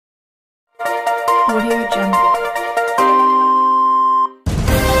Audio Jungle.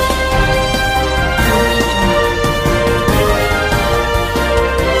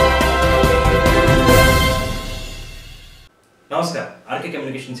 నమస్కారం RK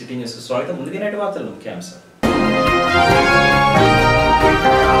communication city news కు స్వాగతం. ముందుగా నేటి వార్తల ముఖ్యాంశాలు.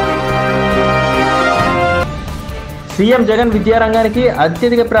 సీఎం జగన్ విద్యారంగానికి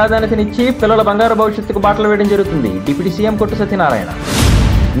అత్యధిక ప్రాధాన్యతనిచ్చి పిల్లల బంగారు భవిష్యత్తుకు బాటలు వేయడం జరుగుతుంది. డిప్యూటీ సీఎం కొట్టు సత్యనారాయణ.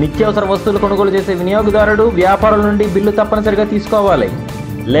 నిత్యావసర వస్తువులు కొనుగోలు చేసే వినియోగదారుడు వ్యాపారుల నుండి బిల్లు తప్పనిసరిగా తీసుకోవాలి.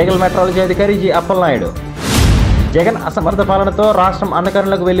 లీగల్ మెట్రాలజీ అధికారి జి అప్పలనాయుడు. జగన్ అసమర్థ పాలనతో రాష్ట్రం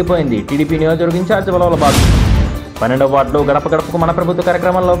అంధకారంలోకి వెళ్లిపోయింది. టీడీపీ నియోజకవర్గ ఇన్ఛార్జ్ బలవల బాబు. 12వ వార్డులో గడప గడపకు మన ప్రభుత్వ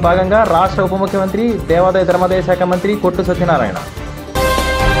కార్యక్రమంలో భాగంగా రాష్ట్ర ఉప ముఖ్యమంత్రి దేవాదాయ ధర్మాదాయ శాఖ మంత్రి కొట్టు సత్యనారాయణ.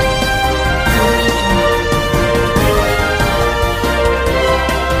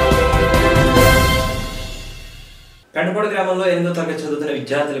 పెండపాడు గ్రామంలో 8వ తరగతి చదువుతున్న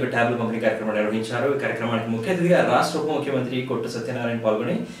విద్యార్థులకు ట్యాబ్లు పంపిణీ కార్యక్రమం నిర్వహించారు. ఈ కార్యక్రమానికి ముఖ్య అతిథిగా రాష్ట్ర ఉప ముఖ్యమంత్రి కొట్టు సత్యనారాయణ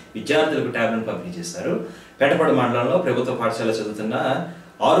పాల్గొని విద్యార్థులకు ట్యాబ్లను పంపిణీ చేశారు. పెండపాడు మండలంలో ప్రభుత్వ పాఠశాల చదువుతున్న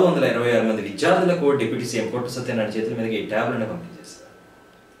 626 మంది విద్యార్థులకు డిప్యూటీ సీఎం కొట్టు సత్యనారాయణ చేతుల మీదుగా ఈ ట్యాబ్లను పంపిణీ చేశారు.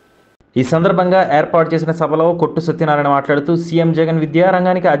 ఈ సందర్భంగా ఏర్పాటు చేసిన సభలో కొట్టు సత్యనారాయణ మాట్లాడుతూ సీఎం జగన్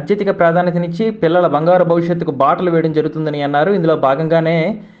విద్యారంగానికి అత్యధిక ప్రాధాన్యతనిచ్చి పిల్లల బంగారు భవిష్యత్తుకు బాటలు వేయడం జరుగుతుందని అన్నారు. ఇందులో భాగంగానే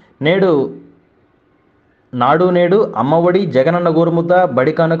నాడు నేడు అమ్మఒడి, జగనన్న గోరుముద్ద,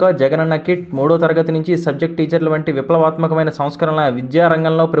 బడి కానుక, జగనన్న కిట్, 3వ తరగతి నుంచి సబ్జెక్ట్ టీచర్ల వంటి విప్లవాత్మకమైన సంస్కరణల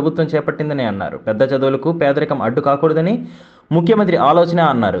విద్యారంగంలో ప్రభుత్వం చేపట్టిందని అన్నారు. పెద్ద చదువులకు పేదరికం అడ్డు కాకూడదని ముఖ్యమంత్రి ఆలోచన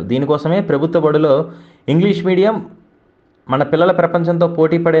అన్నారు. దీనికోసమే ప్రభుత్వ బడిలో ఇంగ్లీష్ మీడియం మన పిల్లల ప్రపంచంతో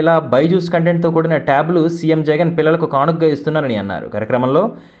పోటీ పడేలా బైజూస్ కంటెంట్తో కూడిన ట్యాబ్లు సీఎం జగన్ పిల్లలకు కానుకగా ఇస్తున్నారని అన్నారు. కార్యక్రమంలో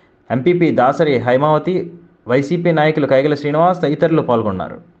ఎంపీపీ దాసరి హైమావతి, వైసీపీ నాయకులు కైగల శ్రీనివాస్ తదితరులు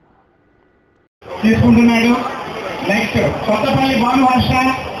పాల్గొన్నారు. తీసుకుంటున్నాడు. నెక్స్ట్ కొత్తపల్లి భానుభాష.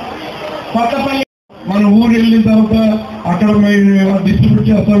 కొత్తపల్లి మన ఊరు వెళ్ళిన తర్వాత అక్కడ మేము డిస్ట్రిబ్యూట్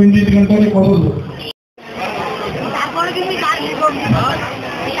చేస్తాం. ఇంటికంటే కుదరదు.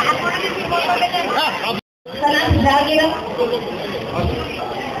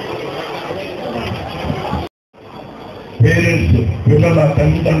 పేరెంట్స్, పిల్లల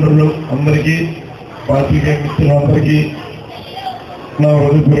తల్లిదండ్రులు అందరికీ, పాత్రికేయ మిత్రులందరికీ నా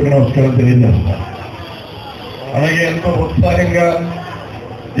హృదయపూర్వక నమస్కారం తెలియజేస్తాను. అలాగే ఎంతో ఉత్సాహంగా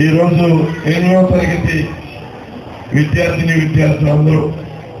ఈరోజు 8వ తరగతి విద్యార్థులందరూ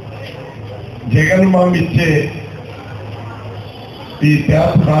జగన్ మామ ఇచ్చే ఈ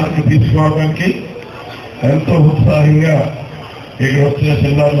ట్యాబ్ కానుక తీసుకోవడానికి ఎంతో ఉత్సాహంగా ఇక్కడ వచ్చిన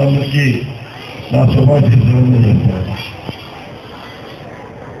చిన్నారులందరికీ నా శుభాశీస్సులు చేస్తాను.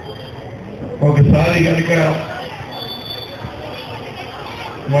 ఒకసారి కనుక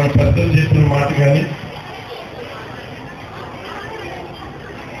మన పెద్దలు చెప్పిన మాట కానీ,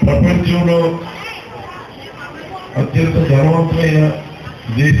 ప్రపంచంలో అత్యంత ధనవంతమైన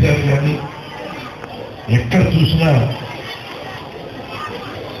దేశాలు కానీ ఎక్కడ చూసినా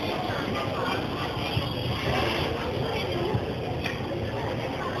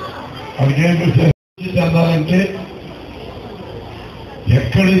అదేంటో చెందాలంటే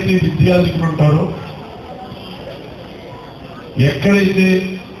ఎక్కడైతే విద్యార్థులు ఉంటారో, ఎక్కడైతే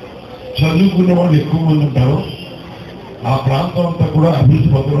చదువుకునే వాళ్ళు ఎక్కువ మంది ఉంటారో ఆ ప్రాంతం అంతా కూడా అభివృద్ధి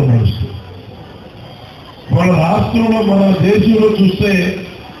పథంలో నడుస్తుంది. మన రాష్ట్రంలో, మన దేశంలో చూస్తే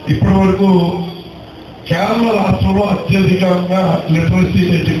ఇప్పటి వరకు కేరళ రాష్ట్రంలో అత్యధికంగా లిటరసీ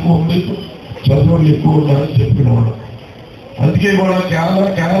రేట్ ఎక్కువ ఉంది, చదువులు ఎక్కువ ఉన్నారని చెప్పినవాడు. అందుకే కూడా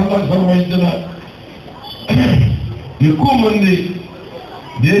కేరళకు సంబంధించిన ఎక్కువ మంది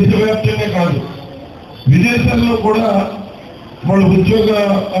దేశవ్యాప్తంగా కాదు, విదేశాల్లో కూడా వాళ్ళ ఉద్యోగ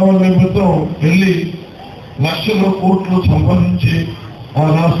నిమిత్తం వెళ్ళి లక్షల కోట్లు సంపాదించి ఆ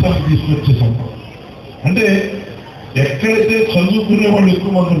రాష్ట్రానికి తీసుకొచ్చే సంపద. అంటే ఎక్కడైతే చదువుకునే వాళ్ళు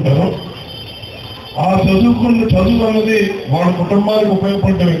ఎక్కువ మంది ఉంటారో ఆ చదువు అనేది వాళ్ళ కుటుంబానికి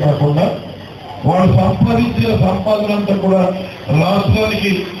ఉపయోగపడటమే కాకుండా వాళ్ళు సంపాదించిన సంపాదన అంతా కూడా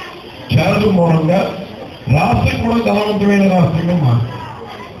రాష్ట్రానికి చేరడం మూలంగా రాష్ట్రం కూడా ధనవంతమైన రాష్ట్రంగా మారుతుంది.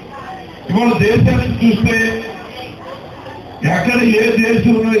 ఇవాళ దేశానికి చూస్తే ఎక్కడ ఏ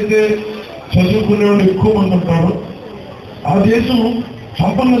దేశంలో అయితే చదువుకునే వాళ్ళు ఎక్కువ మంది ఉంటారో ఆ దేశం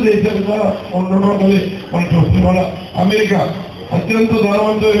సంపన్న దేశాలుగా ఉండడం అనేది మనం చూస్తున్నాం. వాళ్ళ అమెరికా అత్యంత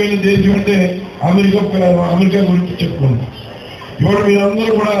ధనవంతమైన దేశం అంటే అమెరికా గురించి చెప్పుకున్నాం. ఇవాళ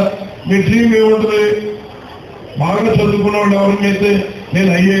మీరందరూ కూడా మీ డ్రీమ్ ఏముంటుంది? బాగా చదువుకున్న వాళ్ళు ఎవరికైతే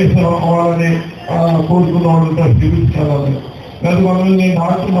నేను ఐఏఎస్ అవ్వాలని కోరుకున్న వాళ్ళు ఉంటారు, సివిల్స్ కావాలని, లేదా కొంతమంది నేను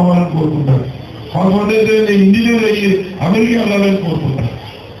డాక్టర్ అవ్వాలని కోరుకుంటారు, కొంతమంది అయితే నేను ఇంజనీర్ అయ్యి అమెరికా వెళ్ళాలని కోరుకుంటారు.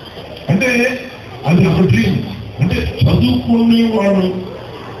 అంటే అది ఒక డ్రీమ్. అంటే చదువుకునే వాడు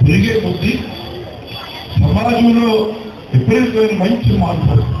పెరిగే కొద్దీ సమాజంలో విపరీతమైన మంచి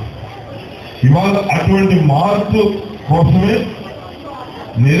మార్పు. ఇవాళ అటువంటి మార్పు కోసమే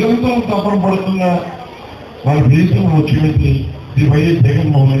నిరంతరం తపన పడుతున్న మన దేశం ముఖ్యమంత్రి శ్రీ వైఎస్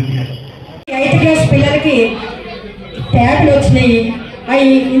జగన్మోహన్ రెడ్డి గారు. 8th క్లాస్ పిల్లలకి ట్యాబ్లు వచ్చినాయి. అవి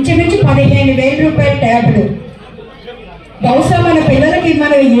ఇంచుమించు 15,000 రూపాయల ట్యాబ్లు. బహుశా మన పిల్లలకి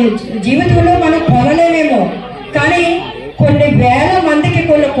మన జీవితంలో మనం కొనలేమేమో, కానీ కొన్ని వేల మందికి,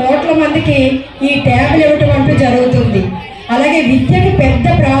 కొన్ని కోట్ల మందికి ఈ ట్యాబ్లు ఇవ్వటం అంటూ జరుగుతుంది. అలాగే విద్యకి పెద్ద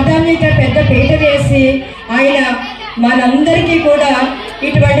ప్రాధాన్యత, పెద్ద పీట వేసి ఆయన మనందరికీ కూడా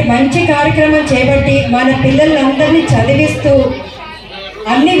ఇటువంటి మంచి కార్యక్రమం చేపట్టి మన పిల్లలందరినీ చదివిస్తూ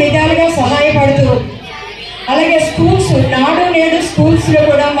అన్ని విధాలుగా సహాయపడుతూ, అలాగే స్కూల్స్, నాడు నేడు స్కూల్స్లో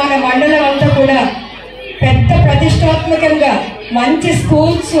కూడా మన మండలం అంతా కూడా పెద్ద ప్రతిష్టాత్మకంగా మంచి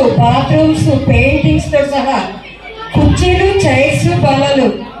స్కూల్స్, బాత్రూమ్స్, పెయింటింగ్స్తో సహా కుర్చీలు, చైర్స్, బల్లలు,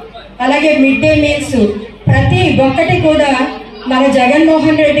 అలాగే మిడ్ డే మీల్స్ ప్రతి ఒక్కటి కూడా మన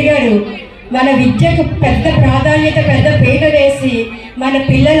జగన్మోహన్ రెడ్డి గారు మన విద్యకు పెద్ద ప్రాధాన్యత, పెద్ద పీట వేసి మన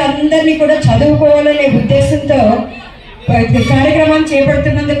పిల్లలందరినీ కూడా చదువుకోవాలనే ఉద్దేశంతో కార్యక్రమం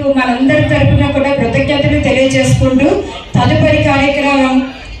చేపడుతున్నందుకు మనందరి తరఫున కూడా కృతజ్ఞతలు తెలియజేసుకుంటూ తదుపరి కార్యక్రమం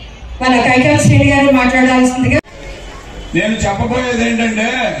మన కైకాల శ్రీని గారు మాట్లాడాల్సిందిగా. నేను చెప్పబోయేది ఏంటంటే,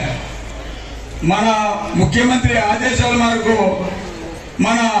 మన ముఖ్యమంత్రి ఆదేశాల మేరకు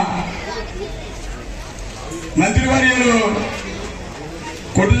మన మంత్రివర్యులు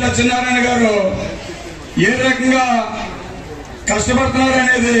కొట్టు సత్యనారాయణ గారు ఏ రకంగా కష్టపడుతున్నారు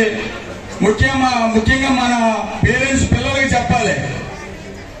అనేది ముఖ్యంగా మన పేరెంట్స్ పిల్లలకి చెప్పాలి.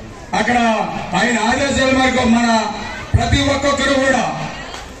 అక్కడ ఆయన ఆదేశాల మేరకు మన ప్రతి ఒక్కొక్కరు కూడా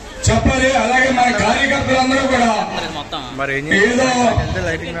చెప్పాలి. అలాగే మన కార్యకర్తలందరూ కూడా ఏదో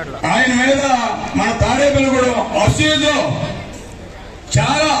ఆయన మీద మన తాడేపల్లి కూడా అసూయతో,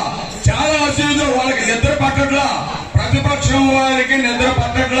 చాలా చాలా అసూయతో వాళ్ళకి నిద్ర పట్టట్లా, ప్రతిపక్షం వారికి నిద్ర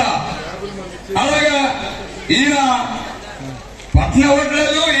పట్టట్లా. అలాగే ఈయన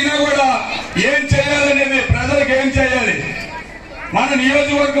పట్టనవ్వట్లేదు. ఈయన కూడా ఏం చేయాలనేది, ప్రజలకు ఏం చేయాలి, మన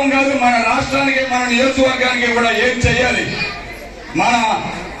నియోజకవర్గం కాదు మన రాష్ట్రానికి, మన నియోజకవర్గానికి కూడా ఏం చేయాలి. మన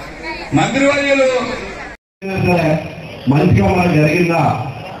మంత్రివర్యులు మంచిగా మనకు జరిగిందా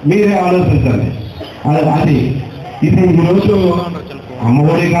మీరే ఆలోచించండి. అది ఇప్పుడు ఈరోజు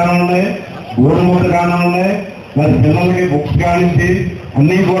అమ్మఒడి కానున్నాయి, గోడుమూట కానున్నాయి, మరి పిల్లలకి బుక్స్ కానించి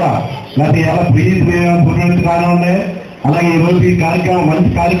అన్నీ కూడా, లేకపోతే ఎలా ఫీజు కానున్నాయి. అలాగే ఈరోజు ఈ కార్యక్రమం మంచి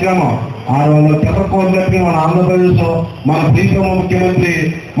కార్యక్రమం 600 కోట్లకి మన ఆంధ్రప్రదేశ్ మన ప్రీతమ ముఖ్యమంత్రి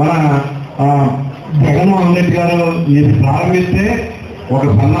మన జగన్మోహన్ రెడ్డి గారు ఇది ప్రారంభిస్తే ఒక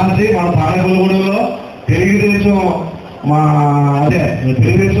సన్నాసి మన తాడేపల్లిగూడెంలో తెలుగుదేశం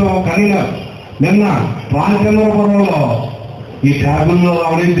కన్వీనర్ నిన్న రామచంద్రపురంలో ఈ ట్యాబుల్లో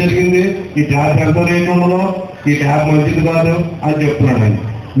అవడం జరిగింది. ఈ ట్యాబ్ ఎంత రేటు ఉండదో, ఈ ట్యాబ్ మంచిది కాదు అని చెప్తున్నాడండి.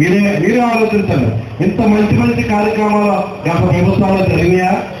 మీరే ఆలోచించండి. ఇంత మంచి కార్యక్రమాలు గత ప్రభుత్వాల్లో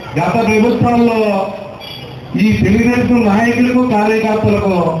జరిగినాయా? గత ప్రభుత్వాల్లో ఈ తెలుగుదేశం నాయకులకు,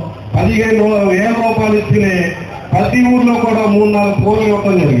 కార్యకర్తలకు 15,000 రూపాయలు ఇచ్చిన ప్రతి ఊర్లో కూడా 3-4 కోట్లు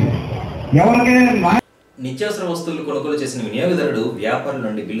ఇవ్వడం జరిగింది. ఎవరికైనా నిత్యావసర వస్తువులు కొనుగోలు చేసిన వినియోగదారుడు వ్యాపారుల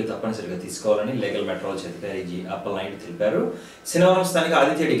నుండి బిల్లు తప్పనిసరిగా తీసుకోవాలని లీగల్ మెట్రాలజీ అధికారి జి అప్పలనాయుడు తెలిపారు. శనివారం స్థానిక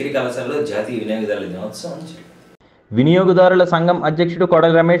ఆదిత్య డిగ్రీ కళాశాలలో జాతీయ వినియోగదారుల దినోత్సవం జరిగింది. వినియోగదారుల సంఘం అధ్యక్షుడు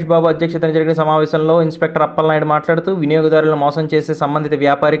కొడలి రమేష్ బాబు అధ్యక్షతన జరిగిన సమావేశంలో ఇన్స్పెక్టర్ అప్పలనాయుడు మాట్లాడుతూ, వినియోగదారులను మోసం చేసే సంబంధిత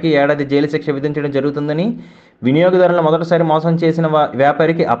వ్యాపారికి ఏడాది జైలు శిక్ష విధించడం జరుగుతుందని, వినియోగదారులను మొదటిసారి మోసం చేసిన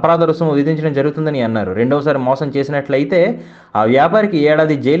వ్యాపారికి అపరాధ రుసుము విధించడం జరుగుతుందని అన్నారు. రెండవసారి మోసం చేసినట్లయితే ఆ వ్యాపారికి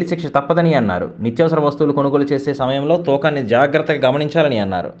ఏడాది జైలు శిక్ష తప్పదని అన్నారు. నిత్యావసర వస్తువులు కొనుగోలు చేసే సమయంలో తూకాన్ని జాగ్రత్తగా గమనించాలని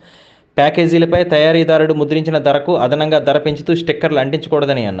అన్నారు. ప్యాకేజీలపై తయారీదారుడు ముద్రించిన ధరకు అదనంగా ధర పెంచుతూ స్టిక్కర్లు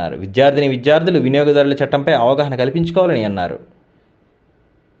అంటించకూడదని అన్నారు. విద్యార్థులు వినియోగదారుల చట్టంపై అవగాహన కల్పించుకోవాలని అన్నారు.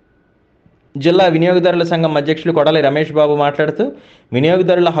 జిల్లా వినియోగదారుల సంఘం అధ్యక్షులు కొడలి రమేష్ బాబు మాట్లాడుతూ,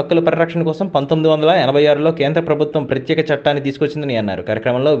 వినియోగదారుల హక్కుల పరిరక్షణ కోసం 1986లో కేంద్ర ప్రభుత్వం ప్రత్యేక చట్టాన్ని తీసుకొచ్చిందని అన్నారు.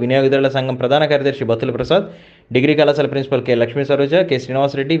 కార్యక్రమంలో వినియోగదారుల సంఘం ప్రధాన కార్యదర్శి బత్తుల ప్రసాద్, డిగ్రీ కళాశాల principal K Lakshmi Saroja, K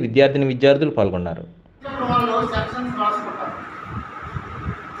Srinivasa Reddy, విద్యార్థులు పాల్గొన్నారు.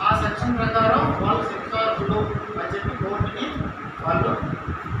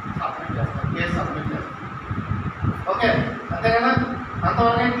 ఓకే, అంతే కదా,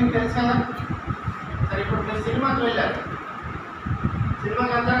 అంతవరకు మీకు తెలుసు కదా. సరే, ఇప్పుడు మీరు సినిమాకి వెళ్ళారు,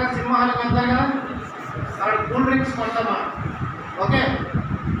 సినిమాకి వెళ్తారు కదా, సినిమా హాల్కి వెళ్తారు కదా, అక్కడ కూల్ డ్రింక్స్ కొంటామా? ఓకే,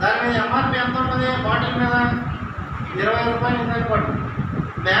 దాని మీద ఎంఆర్పి ఎంత ఉంటుంది? బాటిల్ మీద 20 రూపాయలు ఇంత పట్టు.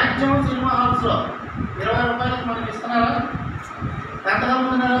 మ్యాక్సిమం సినిమా హాల్స్లో 20 రూపాయలకి మనకి ఇస్తున్నారా? ఎంత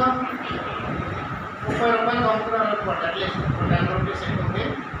అమ్ముతున్నారు? 30 రూపాయలకి అమ్ముతున్నారు అనుకోండి. అట్లీస్ట్ 10 రూపీస్ ఎక్కువ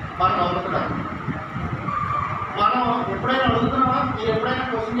మనం అమ్ముతున్నాం. మీరు ఎప్పుడైనా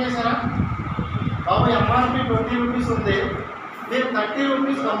క్వశ్చన్ చేశారా? బాబు ఎంఆర్పి 20 రూపీస్ ఉంది, మీరు 30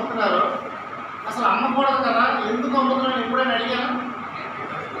 రూపీస్ అమ్ముతున్నారు, అసలు అమ్మకూడదు కదా, ఎందుకు అమ్ముతున్నాను ఎప్పుడైనా అడిగాను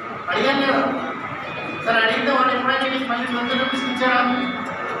లేదా? సరే అడిగితే వాళ్ళు ఎప్పుడైనా మీకు మళ్ళీ 20 రూపీస్ ఇచ్చారా?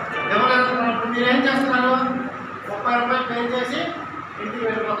 ఇవ్వలేదు. ఇప్పుడు మీరు ఏం చేస్తున్నారు? 30 రూపాయలు పే చేసి ఇంటికి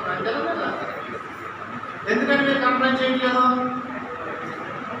వెళ్ళిపోతున్నారు కదా. ఎందుకని మీరు కంప్లైంట్ చేయట్లేదు?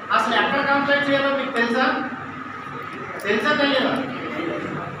 అసలు ఎక్కడ కంప్లైంట్ చేయాలో మీకు తెలుసా తెలియదా?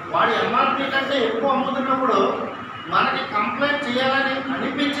 వాడు ఎంఆర్పీ కంటే ఎక్కువ అమ్ముతున్నప్పుడు మనకి కంప్లైంట్ చేయాలని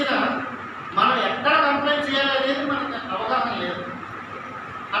అనిపించినా మనం ఎక్కడ కంప్లైంట్ చేయాలనేది మనకి అవగాహన లేదు.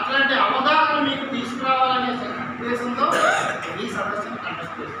 అట్లాంటి అవగాహన మీకు తీసుకురావాలనే ఉద్దేశంతో ఈ సదస్సును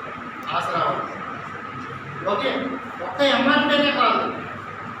కండక్ట్ చేస్తారు. ఆశ రావాలి. ఓకే, ఒక్క ఎంఆర్పీనే కాదు,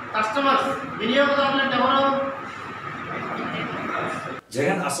 కస్టమర్స్ వినియోగదారులు అంటే ఎవరు?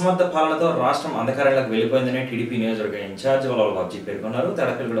 జగన్ అసమర్థ పాలనతో రాష్ట్రం అంధకారంలోకి వెళ్ళిపోయిందని టీడీపీ నియోజకవర్గ ఇన్ఛార్జ్ వలవల బాబ్జీ పేర్కొన్నారు.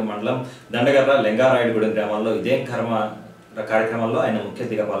 తడకలగూడెం మండలం దండగర్ర లింగారాయుడుగూడెం గ్రామాల్లో ఇదే కార్యక్రమంలో ఆయన ముఖ్య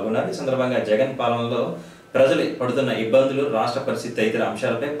అతిథిగా పాల్గొన్నారు. ఈ సందర్భంగా జగన్ పాలనలో ప్రజలు పడుతున్న ఇబ్బందులు, రాష్ట్ర పరిస్థితి తదితర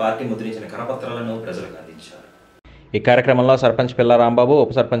అంశాలపై పార్టీ ముద్రించిన కరపత్రాలను ప్రజలకు అందించారు. ఈ కార్యక్రమంలో సర్పంచ్ పిల్ల రాంబాబు,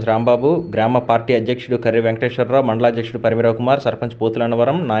 ఉప సర్పంచ్ రాంబాబు, గ్రామ పార్టీ అధ్యక్షుడు కర్రి వెంకటేశ్వరరావు, మండలాధ్యక్షుడు పరిమిరావు కుమార్, సర్పంచ్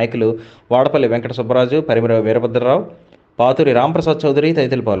పోతులన్నవరం, నాయకులు వాడపల్లి వెంకట సుబ్బరాజు, పరిమిరావు వీరభద్రరావు, పాతూరి రాంప్రసాద్ చౌదరి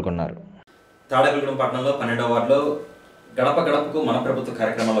తదితరులు పాల్గొన్నారు. తాడేపల్లిగూడెం పట్టణంలో 12వ వార్డులో గడప గడపకు మన ప్రభుత్వ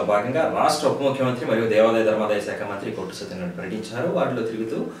కార్యక్రమంలో భాగంగా రాష్ట్ర ఉప ముఖ్యమంత్రి మరియు దేవాదాయ ధర్మాదాయ శాఖ మంత్రి కొట్టు సత్యనారాయణ పర్యటించారు. వార్డులో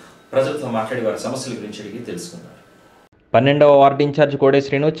తిరుగుతూ ప్రజలతో మాట్లాడి వారి సమస్యల గురించి అడిగి తెలుసుకున్నారు. 12వ వార్డు ఇన్ఛార్జ్ కోడే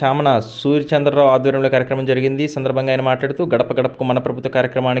శ్రీను, చామన సూర్యచంద్రరావు ఆధ్వర్యంలో కార్యక్రమం జరిగింది. ఈ సందర్భంగా ఆయన మాట్లాడుతూ గడప గడపకు మన ప్రభుత్వ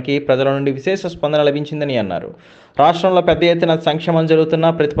కార్యక్రమానికి ప్రజల నుండి విశేష స్పందన లభించిందని అన్నారు. రాష్ట్రంలో పెద్ద ఎత్తున సంక్షేమం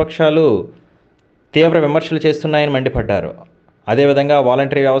జరుగుతున్నా ప్రతిపక్షాలు తీవ్ర విమర్శలు చేస్తున్నాయని మండిపడ్డారు. అదేవిధంగా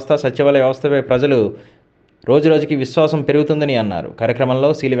వాలంటరీ వ్యవస్థ, సచివాలయ వ్యవస్థపై ప్రజలు రోజురోజుకి విశ్వాసం పెరుగుతుందని అన్నారు. కార్యక్రమంలో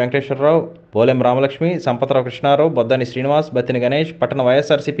సీలి వెంకటేశ్వరరావు, బోలెం రామలక్ష్మి, సంపతరావు కృష్ణారావు, బొద్దాని శ్రీనివాస్, బత్తిని గణేష్, పట్టణ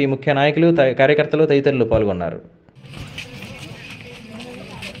వైఎస్ఆర్సీపీ ముఖ్య నాయకులు, కార్యకర్తలు తదితరులు పాల్గొన్నారు.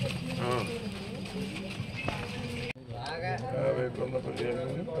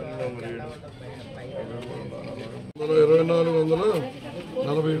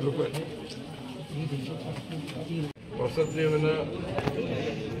 వసతి దీవెన,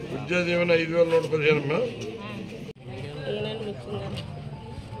 విద్యా దీవెన 5,115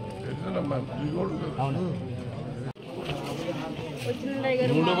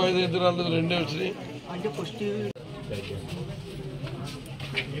 3 ఎదురాలు 2 వచ్చినాయి.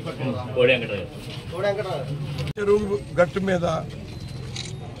 చెరువు గట్టు మీద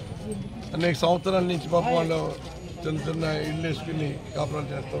అనేక సంవత్సరాల నుంచి పాప వాళ్ళు చిన్న చిన్న ఇళ్ళు వేసుకుని కాపురాలు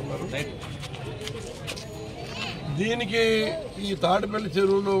చేస్తూ ఉన్నారు. దీనికి ఈ తాడిపల్లి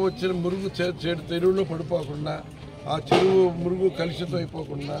చెరువులో వచ్చిన మురుగు చెరువులో పడిపోకుండా, ఆ చెరువు మురుగు కలుషితం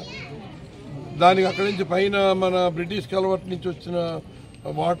అయిపోకుండా, దానికి అక్కడి నుంచి పైన మన బ్రిటిష్ కలవట్ నుంచి వచ్చిన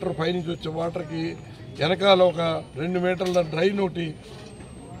వాటర్, పైనుంచి వచ్చే వాటర్కి వెనకాల ఒక 2 మీటర్ల డ్రైన్ ఒకటి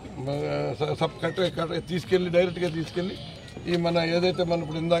తీసుకెళ్ళి డైరెక్ట్గా తీసుకెళ్ళి ఈ మన ఏదైతే మనం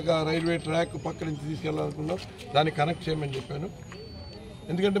ఇప్పుడు ఇందాక రైల్వే ట్రాక్ పక్క నుంచి తీసుకెళ్ళాలనుకున్నాం దాన్ని కనెక్ట్ చేయమని చెప్పాను.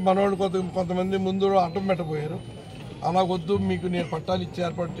 ఎందుకంటే మనవాళ్ళు కొంతమంది ముందు అడ్డం పెట్టబోయారు. అలా వద్దు, మీకు నేను పట్టాలు ఇచ్చి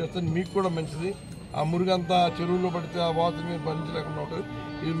ఏర్పాటు చేస్తాను, మీకు కూడా మంచిది. ఆ మురుగంతా చెరువులో పడితే ఆ వాటర్ మీరు భరించలేకుండా ఉంటుంది,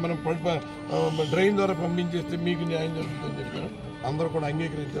 ఇది మనం డ్రైన్ ద్వారా పంపించేస్తే మీకు న్యాయం జరుగుతుందని చెప్పాను. అందరూ కూడా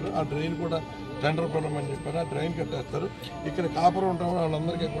అంగీకరించారు. ఆ డ్రైన్ కూడా టెండర్ పిలవమని చెప్పాను. ఆ డ్రైన్ కట్టేస్తారు. ఇక్కడ కాపురం ఉంటాం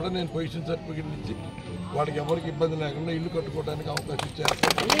వాళ్ళందరికీ కూడా నేను పొజిషన్ సర్టిఫికేట్ ఇచ్చి వాడికి ఎవరికి ఇబ్బంది లేకుండా ఇల్లు కట్టుకోవడానికి అవకాశం ఇచ్చారు.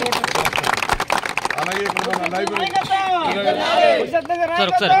 అలాగే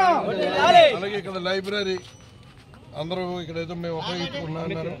ఇక్కడ లైబ్రరీ అందరూ ఇక్కడ ఏదో మేము ఉపయోగించుకున్నా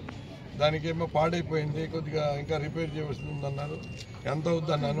అన్నారు. దానికేమో పాడైపోయింది, కొద్దిగా ఇంకా రిపేర్ చేయవలసి ఉందన్నారు. ఎంత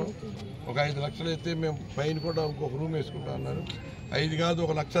అవుద్దన్నాను. ఒక 5 లక్షలు అయితే మేము పైన కూడా ఇంకొక రూమ్ వేసుకుంటాం అన్నారు. 5 కాదు,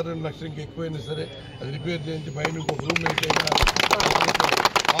 1 లక్ష 2 లక్షలు ఇంకా ఎక్కువైనా సరే అది రిపేర్ చేయించి పైన ఇంకొక రూమ్ అయితే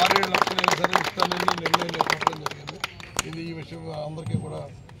 6-7 లక్షలు అయినా సరే ఇస్తానని నిర్ణయం చెప్పడం జరిగింది. ఇది ఈ విషయం అందరికీ కూడా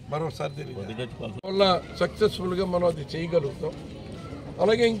మరోసారి తెలియదు వల్ల సక్సెస్ఫుల్గా మనం అది చేయగలుగుతాం.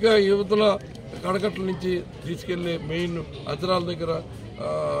 అలాగే ఇంకా యువతల కడకట్ల నుంచి తీసుకెళ్లే మెయిన్ అజరాల దగ్గర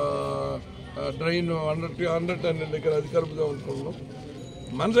డ్రైన్ 100 దగ్గర అది కలుపుదాం అనుకున్నాం.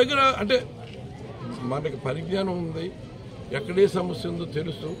 మన దగ్గర అంటే మనకి పరిజ్ఞానం ఉంది, ఎక్కడే సమస్య ఉందో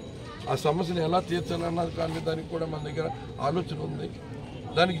తెలుసు. ఆ సమస్యను ఎలా తీర్చాలన్నది కానీ దానికి కూడా మన దగ్గర ఆలోచన ఉంది,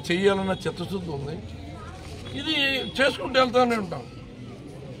 దానికి చెయ్యాలన్న చిత్తశుద్ధి ఉంది. ఇది చేసుకుంటూ వెళ్తూనే ఉంటాం.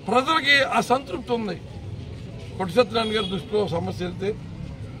 ప్రజలకి ఆ సంతృప్తి ఉంది. కొట్టు సత్యనారాయణ గారి దృష్టిలో సమస్య వెళ్తే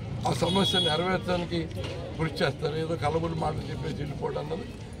ఆ సమస్యను నెరవేర్చడానికి కృషి చేస్తారు. ఏదో కలబులు మాటలు చెప్పేసి వెళ్ళిపోవడం అన్నది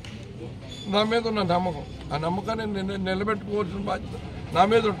నా మీద ఉన్న నమ్మకం, ఆ నమ్మకాన్ని నేను నిలబెట్టుకోవాల్సిన బాధ్యత నా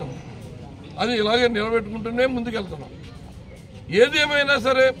మీద ఉంటుంది. అది ఇలాగే నిలబెట్టుకుంటూనే ముందుకెళ్తున్నాం. ఏదేమైనా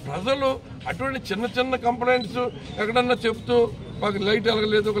సరే ప్రజలు అటువంటి చిన్న చిన్న కంప్లైంట్స్ ఎక్కడన్నా చెప్తూ మాకు లైట్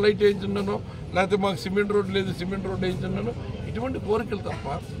వెలగలేదు, ఒక లైట్ వేయించున్నాను, లేకపోతే మాకు సిమెంట్ రోడ్ లేదు, సిమెంట్ రోడ్ వేయించున్నాను, ఇటువంటి కోరికలు తప్ప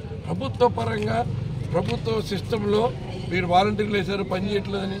ప్రభుత్వ పరంగా ప్రభుత్వ సిస్టంలో మీరు వాలంటీర్లు వేశారు పని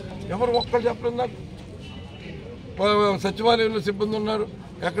చేయట్లేదని ఎవరు ఒక్కరు చెప్పలేదు. నాకు సచివాలయంలో సిబ్బంది ఉన్నారు,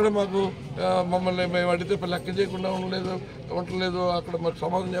 ఎక్కడ మాకు మమ్మల్ని మేము అడిగితే లెక్క చేయకుండా ఉండలేదు, అక్కడ మాకు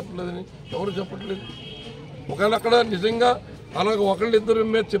సమాధానం చెప్పలేదని ఎవరు చెప్పట్లేదు. ఒకవేళ అక్కడ నిజంగా అలాగే ఒకళ్ళిద్దరు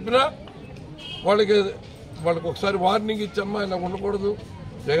మీద చెప్పినా వాళ్ళకి ఒకసారి వార్నింగ్ ఇచ్చమ్మా ఇలా ఉండకూడదు,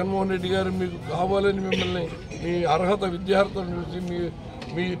 జగన్మోహన్ రెడ్డి గారు మీకు కావాలని మిమ్మల్ని మీ అర్హత విద్యార్థులను చూసి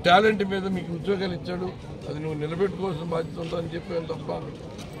మీ టాలెంట్ మీద మీకు ఉద్యోగాలు ఇచ్చాడు, అది నువ్వు నిలబెట్టుకోవాల్సిన బాధ్యత ఉందా అని చెప్పాను తప్ప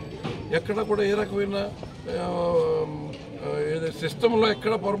ఎక్కడ కూడా ఏ రకమైన సిస్టంలో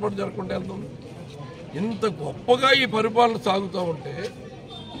ఎక్కడ పొరపాటు జరగకుండా వెళ్తుంది. ఇంత గొప్పగా ఈ పరిపాలన సాగుతూ ఉంటే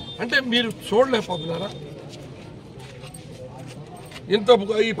అంటే మీరు చూడలేకపోతున్నారా?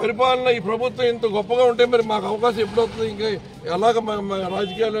 ఈ పరిపాలన ఈ ప్రభుత్వం ఇంత గొప్పగా ఉంటే మరి మాకు అవకాశం ఎప్పుడవుతుంది? ఇంకా ఎలాగ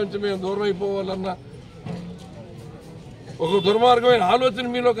రాజకీయాల నుంచి మేము దూరం అయిపోవాలన్నా ఒక దుర్మార్గమైన ఆలోచన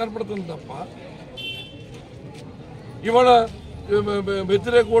మీలో కనపడుతుంది తప్ప ఇవాళ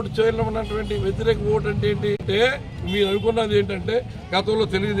వ్యతిరేక ఓటు చేయాలన్నటువంటి వ్యతిరేక ఓటు అంటే ఏంటి అంటే మీరు అనుకున్నది ఏంటంటే గతంలో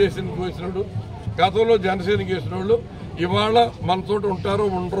తెలుగుదేశానికి వేసినాడు, గతంలో జనసేనకి వేసిన వాళ్ళు ఇవాళ మనతోటి ఉంటారో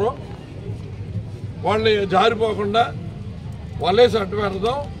ఉండరో వాళ్ళని జారిపోకుండా వాళ్ళేసి అడ్డు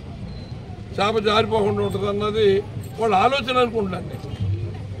పెడదాం, చేప జారిపోకుండా ఉంటుంది అన్నది వాళ్ళ ఆలోచన అనుకుంటాను.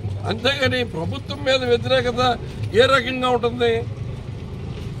 అంతేగాని ప్రభుత్వం మీద వ్యతిరేకత ఏ రకంగా ఉంటుంది?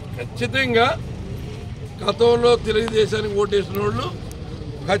 ఖచ్చితంగా గతంలో తెలుగుదేశానికి ఓటేసిన వాళ్ళు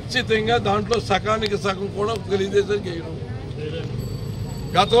ఖచ్చితంగా దాంట్లో సగానికి సగం కూడా తెలుగుదేశానికి వేయరు,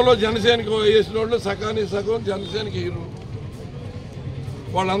 గతంలో జనసేనకి వేసిన వాళ్ళు సగానికి సగం జనసేనకి వేయరు,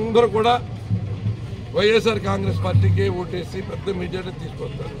 వాళ్ళందరూ కూడా వైఎస్ఆర్ కాంగ్రెస్ పార్టీకి ఓటేసి పెద్ద మెజారిటీ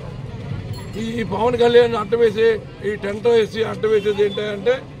తీసుకొస్తారు. ఈ పవన్ కళ్యాణ్ అడ్డ వేసి ఈ టెంట్ వేసి అడ్డ వేసేది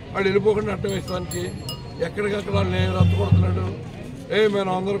ఏంటంటే వాళ్ళు వెళ్ళిపోకుండా అడ్డ వేసడానికి ఎక్కడికక్కడ వాళ్ళని రద్దుకొడుతున్నాడు.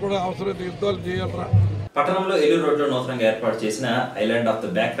 మేము అందరూ కూడా అవసరమైతే యుద్ధాలు చేయాలరా. పట్టణంలో ఏలూరు రోడ్లో నూతనంగా ఏర్పాటు చేసిన island of the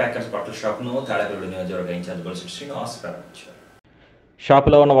back packers బట్టల షాప్ను తాడేపల్లి నియోజకవర్గ ఇన్ఛార్జ్ గొలుసు శ్రీనివాస్ ప్రారంభించారు.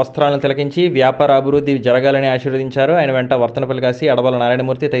 షాపులో ఉన్న వస్త్రాలను తిలకించి వ్యాపార అభివృద్ధి జరగాలని ఆశీర్వదించారు. ఆయన వెంట వర్తనపల్లి కాసి అడబల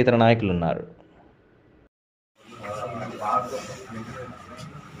నారాయణమూర్తి తదితర నాయకులు ఉన్నారు.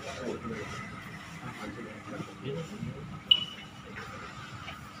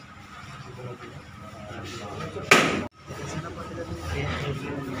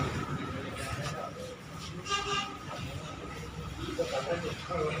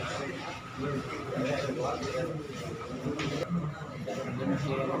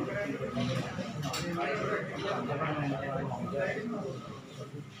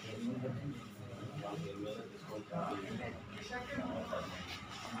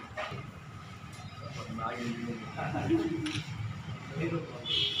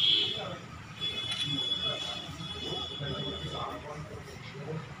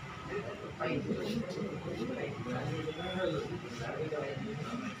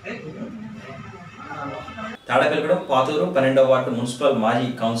 తాడేపల్లిగూడెం పాతూరు 12వ వార్డు మున్సిపల్ మాజీ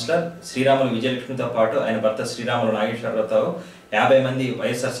కౌన్సిలర్ శ్రీరాములు విజయలక్ష్మితో పాటు ఆయన భర్త శ్రీరాములు నాగేశ్వరరావుతో 50 మంది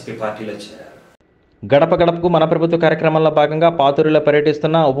వైఎస్ఆర్సీపీ పార్టీలో చేరారు. గడప గడపకు మన ప్రభుత్వ కార్యక్రమంలో భాగంగా పాతూరులో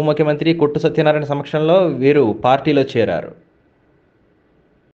పర్యటిస్తున్న ఉప ముఖ్యమంత్రి కొట్టు సత్యనారాయణ సమక్షంలో వీరు పార్టీలో చేరారు.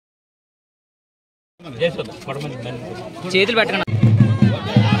 చేతులు పెట్టండి.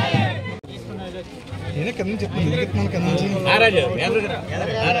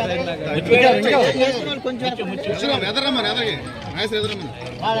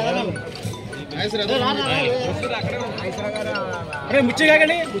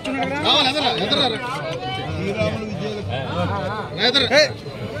 ముచ్చిగాగండి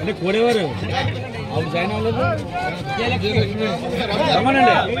కోడేవారు అవును జాయిన్ అవ్వలేదు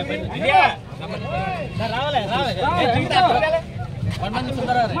రమ్మనండి.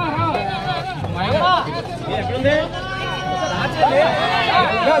 ఎక్కడుంది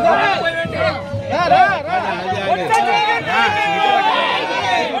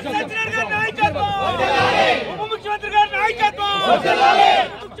ముఖ్యమంత్రి గారి నాయకత్వం,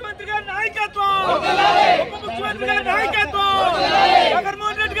 ముఖ్యమంత్రి గారి నాయకత్వం, ముఖ్యమంత్రి గారి నాయకత్వం,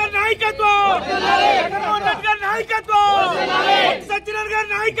 జగన్మోహన్ రెడ్డి గారి నాయకత్వం, జగన్మోహన్ రెడ్డి గారి నాయకత్వం, సత్యనారాయణ గారి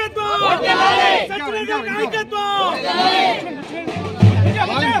నాయకత్వం, సత్యనారాయణ గారి నాయకత్వం.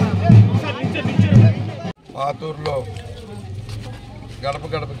 పాతూరులో గడప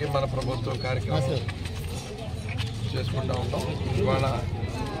గడపకి మన ప్రభుత్వం కార్యక్రమం చేసుకుంటూ ఉంటాం. ఇవాళ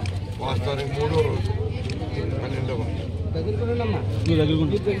వాస్తవానికి 3వ రోజు 12వ.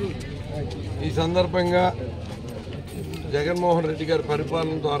 ఈ సందర్భంగా జగన్మోహన్ రెడ్డి గారి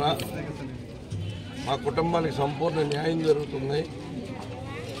పరిపాలన ద్వారా మా కుటుంబానికి సంపూర్ణ న్యాయం జరుగుతుంది.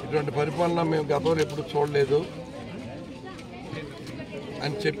 ఇటువంటి పరిపాలన మేము గతంలో ఎప్పుడు చూడలేదు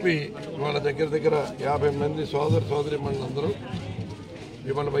అని చెప్పి వాళ్ళ దగ్గర 50 మంది సోదరీమణులందరూ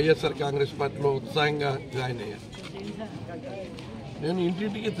ఇవాళ వైఎస్ఆర్ కాంగ్రెస్ పార్టీలో ఉత్సాహంగా జాయిన్ అయ్యారు. నేను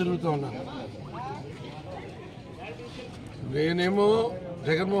ఇంటింటికి తిరుగుతూ ఉన్నాను. నేనేమో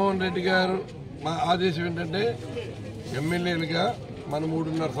జగన్మోహన్ రెడ్డి గారు మా ఆదేశం ఏంటంటే ఎమ్మెల్యేలుగా మన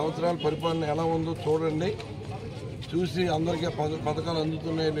 3.5 సంవత్సరాల పరిపాలన ఎలా ఉందో చూడండి, చూసి అందరికీ పథకాలు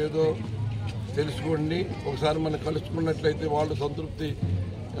అందుతున్నాయో లేదో తెలుసుకోండి, ఒకసారి మనం కలుసుకున్నట్లయితే వాళ్ళు సంతృప్తి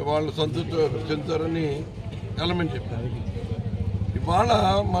చెందుతారని వెళ్ళమని చెప్పారు. ఇవాళ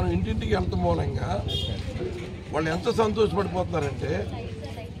మనం ఇంటింటికి వెళ్తాం మూలంగా వాళ్ళు ఎంత సంతోషపడిపోతున్నారంటే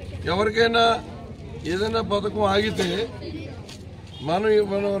ఎవరికైనా ఏదైనా పథకం ఆగితే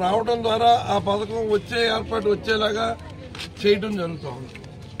మనం రావడం ద్వారా ఆ పథకం ఏర్పాటు వచ్చేలాగా చేయడం జరుగుతూ ఉంది.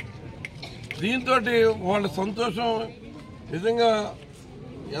 దీంతో వాళ్ళ సంతోషం నిజంగా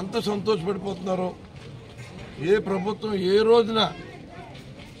ఎంత సంతోషపడిపోతున్నారో. ఏ ప్రభుత్వం ఏ రోజున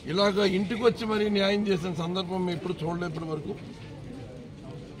ఇలాగ ఇంటికి వచ్చి మరీ న్యాయం చేసిన సందర్భం మేము ఎప్పుడు చూడలేదు ఇప్పటి వరకు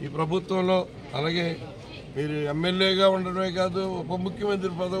ఈ ప్రభుత్వంలో. అలాగే మీరు ఎమ్మెల్యేగా ఉండడమే కాదు, ఉప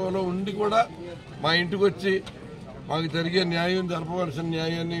ముఖ్యమంత్రి పదవిలో ఉండి కూడా మా ఇంటికి వచ్చి మాకు జరిగే న్యాయం, జరపవలసిన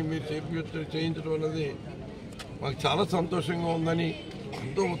న్యాయాన్ని మీరు చేయించడం అనేది మాకు చాలా సంతోషంగా ఉందని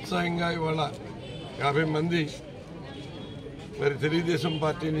ఎంతో ఉత్సాహంగా ఇవాళ 50 మంది మరి తెలుగుదేశం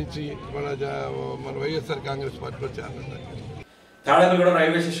పార్టీ నుంచి మన వైఎస్ఆర్ కాంగ్రెస్ పార్టీలో చేరారు. తాడేపల్లిగూడెం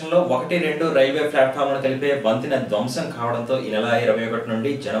రైల్వే స్టేషన్లో 1-2 రైల్వే ప్లాట్ఫామ్లను కలిపే వంతెన ధ్వంసం కావడంతో ఈ నెల 21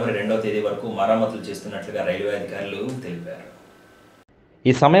 నుండి జనవరి 2వ తేదీ వరకు మరమ్మతులు చేస్తున్నట్లుగా రైల్వే అధికారులు తెలిపారు.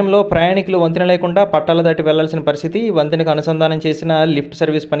 ఈ సమయంలో ప్రయాణికులు వంతెన లేకుండా పట్టాలు దాటి వెళ్లాల్సిన పరిస్థితి. వంతెనకు అనుసంధానం చేసిన లిఫ్ట్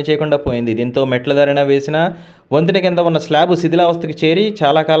సర్వీస్ పనిచేయకుండా పోయింది. దీంతో మెట్ల ధరణ వేసిన వంతెన కింద ఉన్న స్లాబ్ శిథిలావస్థకు చేరి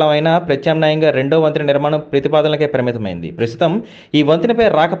చాలా కాలం అయినా ప్రత్యామ్నాయంగా 2వ వంతెన నిర్మాణం ప్రతిపాదనలకే పరిమితమైంది. ప్రస్తుతం ఈ వంతెనపై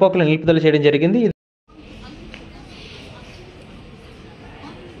రాకపోకలు నిలుపుదల చేయడం జరిగింది.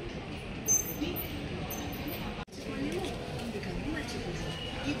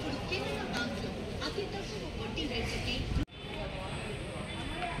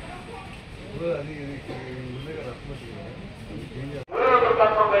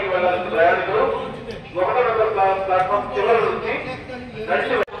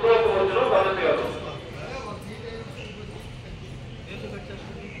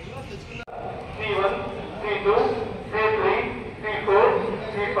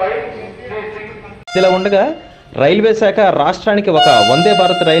 ఇలా ఉండగా రైల్వే శాఖ రాష్ట్రానికి ఒక వందే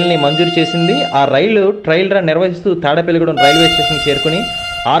భారత్ రైలుని మంజూరు చేసింది. ఆ రైలు ట్రయల్ రన్ నిర్వహిస్తూ తాడేపల్లిగూడెం రైల్వే స్టేషన్కి చేరుకుని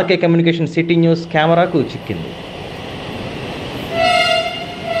ఆర్కే కమ్యూనికేషన్ సిటీ న్యూస్ కెమెరాకు చిక్కింది.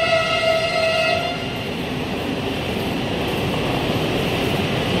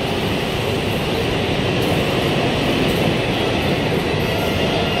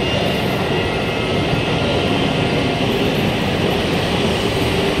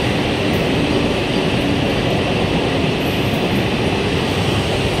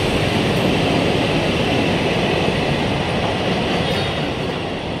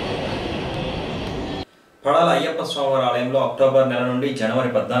 పడాల అయ్యప్ప స్వామివారి ఆలయంలో అక్టోబర్ నెల నుండి జనవరి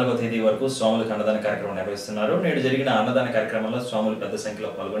 14వ తేదీ వరకు స్వాములకు అన్నదాన కార్యక్రమం నిర్వహిస్తున్నారు. నేడు జరిగిన అన్నదాన కార్యక్రమంలో స్వాములు పెద్ద సంఖ్యలో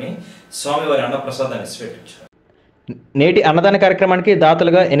పాల్గొని స్వామివారి అన్నప్రసాదాన్ని స్వీకరించారు. నేటి అన్నదాన కార్యక్రమానికి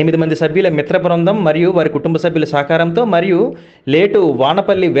దాతలుగా 8 మంది సభ్యుల మిత్ర బృందం మరియు వారి కుటుంబ సభ్యుల సహకారంతో మరియు లేటు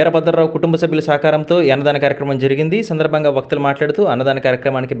వానపల్లి వీరభద్రరావు కుటుంబ సభ్యుల సహకారంతో ఈ అన్నదాన కార్యక్రమం జరిగింది. ఈ సందర్భంగా భక్తులు మాట్లాడుతూ అన్నదాన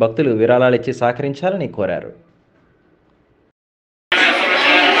కార్యక్రమానికి భక్తులు విరాళాలు ఇచ్చి సహకరించాలని కోరారు.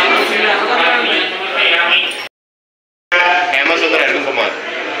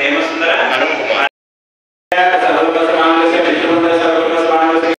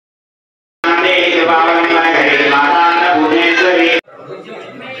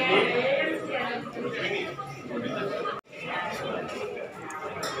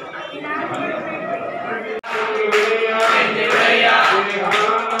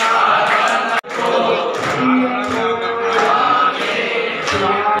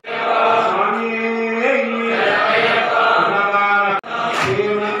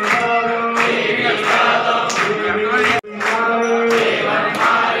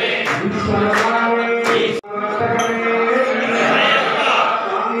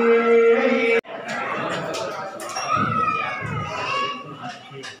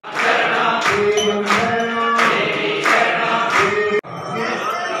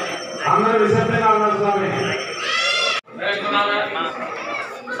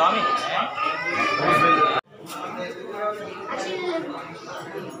 ఓం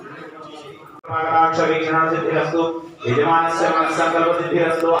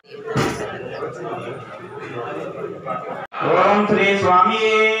శ్రీ స్వామి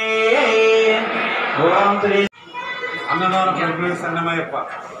ఓం శ్రీ అన్నదాన ప్రకటన సన్నమయ్యప్ప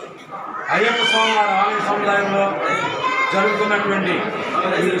అయ్యప్ప స్వామి వారి ఆలయ సముదాయంలో జరుగుతున్నటువంటి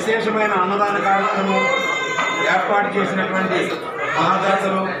ఈ విశేషమైన అన్నదాన కార్యక్రమం ఏర్పాటు చేసినటువంటి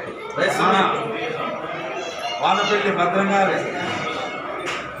మహాదాతలు మన వానపల్లి భద్రం గారు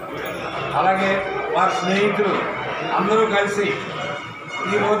అలాగే వారి స్నేహితులు అందరూ కలిసి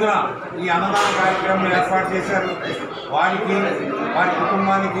ఈ రోజున ఈ అన్నదాన కార్యక్రమం ఏర్పాటు చేశారు. వారికి వారి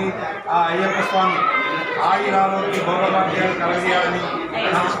కుటుంబానికి ఆ అయ్యప్ప స్వామి ఆయురారోగ్య భోగభాగ్యాలు కలగజేయాలని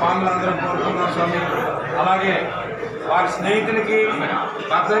మన స్వాములందరూ కోరుకున్నారు స్వామి. అలాగే వారి స్నేహితులకి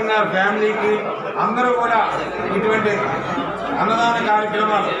భద్రం గారి ఫ్యామిలీకి అందరూ కూడా ఇటువంటి అన్నదాన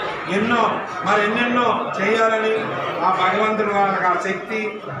కార్యక్రమాలు ఎన్నెన్నో చేయాలని ఆ భగవంతుడు వాళ్ళకి ఆ శక్తి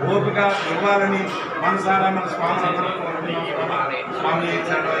ఓపిక ఇవ్వాలని మనసారా మన స్వాములందరూ కోరుకున్నాం.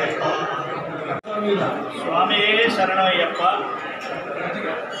 స్వామి శరణమయ్యప్ప.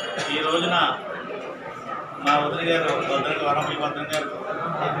 ఈ రోజున మా వదిలి గారు వరమల్లి భద్రం గారు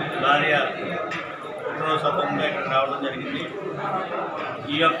భార్య పుట్టినరోజు సందర్భంగా ఇక్కడ రావడం జరిగింది.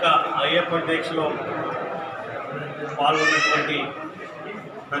 ఈ యొక్క అయ్యప్ప దీక్షలో పాల్గొన్నటువంటి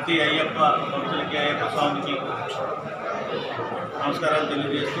ప్రతి అయ్యప్ప భక్తులకి అయ్యప్ప స్వామికి నమస్కారాలు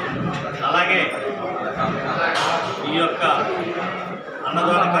తెలియజేస్తూ, అలాగే ఈ యొక్క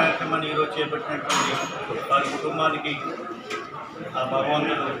అన్నదాన కార్యక్రమాన్ని ఈరోజు చేపట్టినటువంటి వారి కుటుంబానికి ఆ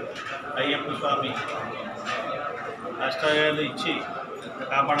భగవంతుడు అయ్యప్ప స్వామి అష్టాయాలు ఇచ్చి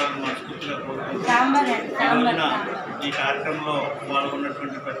కాపాడాలని మనస్ఫూర్తిగా కోరుకుంటున్నాను. ఈ రోజున ఈ కార్యక్రమంలో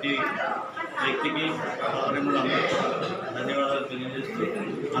పాల్గొన్నటువంటి ప్రతి వ్యక్తికి సోదరులందరికీ ధన్యవాదాలు తెలియజేస్తూ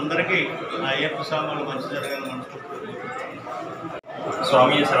అందరికీ ఆ అయ్యప్ప స్వామి మంచి జరగాలని మనస్ఫూర్తిగా.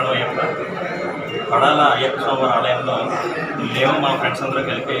 స్వామి శరణమయ్యప్ప. పడాల అయ్యప్ప స్వామి ఆలయంలో మేము మా ఫ్రెండ్స్ అందరూ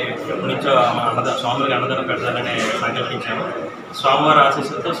కలిపి ఎప్పటి నుంచో మా స్వామికి అన్నదానం పెడతానని సంకల్పించాము. స్వామివారి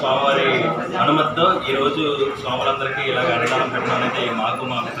ఆశీస్సులతో స్వామివారి అనుమతితో ఈరోజు స్వాములందరికీ ఇలాగ అన్నదానం పెట్టడం అనేది మాకు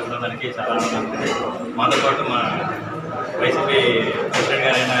మా మిత్ర బృందానికి చాలా ఆనందం ఉంది. మాతో పాటు మా వైసీపీ ప్రెసిడెంట్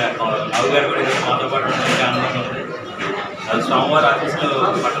గారైన రావు గారు కూడా మాతో పాటు ఉండడానికి ఆనందంగా ఉంది. స్వామివారి ఆశీస్సులు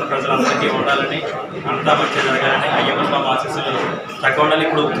పట్టణ ప్రజలందరికీ ఉండాలని, అంతా మంచి జరగాలని, అయ్యప్ప స్వామి ఆశీస్సులు చక్కగా ఉండాలి.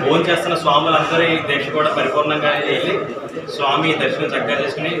 ఇప్పుడు ఫోన్ చేస్తున్న స్వాములందరి దీక్ష కూడా పరిపూర్ణంగా వెళ్ళి స్వామి దర్శనం చక్కగా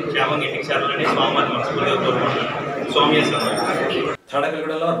చేసుకుని క్షేమంగా ఇంటికి చేరాలని స్వామివారిని మనస్ఫూర్తిగా కోరుకుంటున్నాను. స్వామి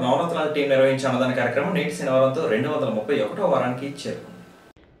తాడకలగూడలో నవరత్నాల టీం నిర్వహించిన అన్నదాన కార్యక్రమం నేటి శనివారంతో 231వ వారానికి చేరుకుంది.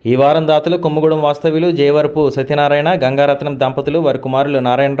 ఈ వారం దాతలు కొమ్మగూడెం వాస్తవ్యులు జయవరపు సత్యనారాయణ, గంగారత్నం దంపతులు, వారి కుమారులు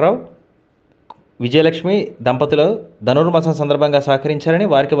నారాయణరావు, విజయలక్ష్మి దంపతులు ధనుర్మాసం సందర్భంగా సహకరించారని,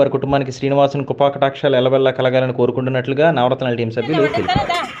 వారికి వారి కుటుంబానికి శ్రీనివాసుని కృపాకటాక్షాలు ఎలవెల్లా కలగాలని కోరుకుంటున్నట్లుగా నవరత్నాల టీం సభ్యులు తెలిపారు.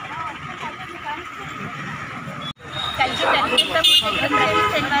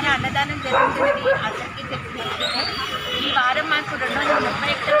 అన్నదానం జరుగుతున్నది అందరికీ తెలిసిన విషయమే. ఈ వారం మాకు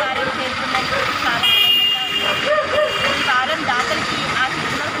 231వ వారం చేరుకున్నట్టు చాలా ఈ వారం దాతలకి ఆ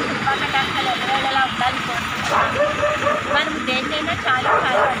శ్రీనివాసుని కృపాకటాక్షాలు ఎలవేళలా ఉండాలని కోరుకుంటున్నాము. మనం దేన్నైనా చాలు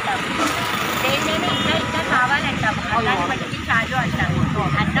అంటాము, దేన్నైనా ఇంకా కావాలంటాము, అన్నాన్ని బట్టి చాలు అంటాము.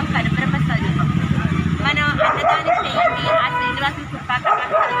 అన్నం పరబ్రహ్మ స్వరూపం. మనం అన్నదానం చేయండి, ఆ శ్రీనివాసుని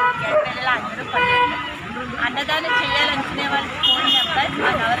కృపాకటాక్షాలు ఎలవేళలా అందరూ పొందండి. అన్నదానం చేయాలనుకునే వాళ్ళకి ఫోన్ నెంబర్, మా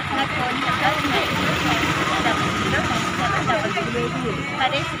నవరత్న phone number 909777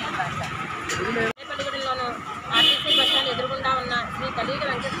 Hare Srinivasa. పల్లిగూడెంలోను RTC bus stand ఎదురుగుండా ఉన్న శ్రీ కలియుగ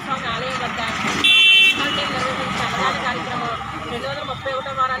వెంకటేశ్వర స్వామి ఆలయం వద్ద నిర్వహించిన అన్నదాన కార్యక్రమం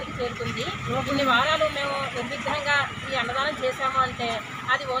 231వ వారానికి చేరుకుంది. ఇన్ని వారాలు మేము నిర్విఘ్నంగా ఈ అన్నదానం చేశాము అంటే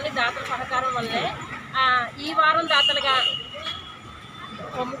అది ఓన్లీ దాతల సహకారం వల్లే. ఈ వారం దాతలుగా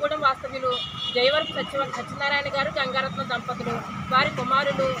కొమ్మగూడెం వాస్తవ్యులు జయవరపు సత్యనారాయణ గారు, గంగారత్న దంపతులు, వారి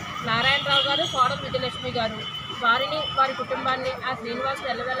కుమారులు నారాయణరావు గారు, కోడలు విజయలక్ష్మి గారు, వారిని వారి కుటుంబాన్ని ఆ శ్రీనివాసుడు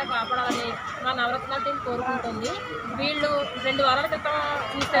ఎల్లవెల్ల కాపాడాలని మా నవరత్న టీం కోరుకుంటుంది. వీళ్ళు 2 వారాల క్రితం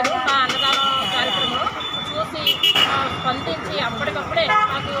చూశారు మా అన్నదానం కార్యక్రమం. చూసి స్పందించి అప్పటికప్పుడే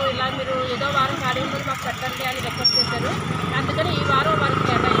మాకు ఇలా మీరు ఏదో వారం కార్యక్రమం మాకు పెట్టండి అని రిక్వెస్ట్ చేశారు. అందుకని ఈ వారం వారికి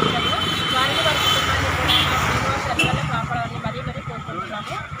కేటాయించారు. వారిని వారి కుటుంబాన్ని కూడా ఆ శ్రీనివాసు ఎల్లవెల్ల కాపాడాలని మరీ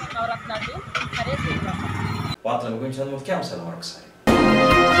కోరుకుంటున్నాము. నవరత్న టీం హరే శ్రీనివాస. వార్తలు ముగించిన ముఖ్యాంశాలు మరొకసారి.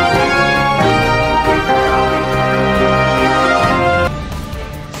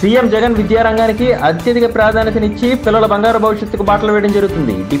 సీఎం జగన్ విద్యారంగానికి అత్యధిక ప్రాధాన్యతనిచ్చి పిల్లల బంగారు భవిష్యత్తుకు బాటలు వేయడం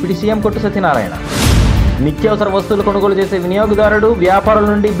జరుగుతుంది. డిప్యూటీ సీఎం కొట్టు సత్యనారాయణ. నిత్యావసర వస్తువులు కొనుగోలు చేసే వినియోగదారుడు వ్యాపారుల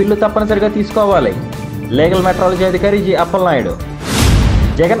నుండి బిల్లు తప్పనిసరిగా తీసుకోవాలి. లీగల్ మెట్రాలజీ అధికారి జి అప్పలనాయుడు.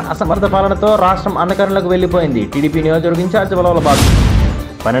 జగన్ అసమర్థ పాలనతో రాష్ట్రం అంధకారంలోకి వెళ్లిపోయింది. టీడీపీ నియోజకవర్గ ఇన్ఛార్జ్ వలవలబాబు.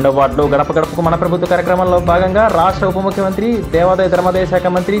 12వ వార్డులో గడప గడపకు మన ప్రభుత్వ కార్యక్రమంలో భాగంగా రాష్ట్ర ఉప ముఖ్యమంత్రి దేవాదాయ ధర్మాదాయ శాఖ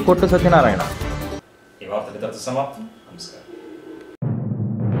మంత్రి కొట్టు సత్యనారాయణ. ఈ వార్తలు సమాప్తం.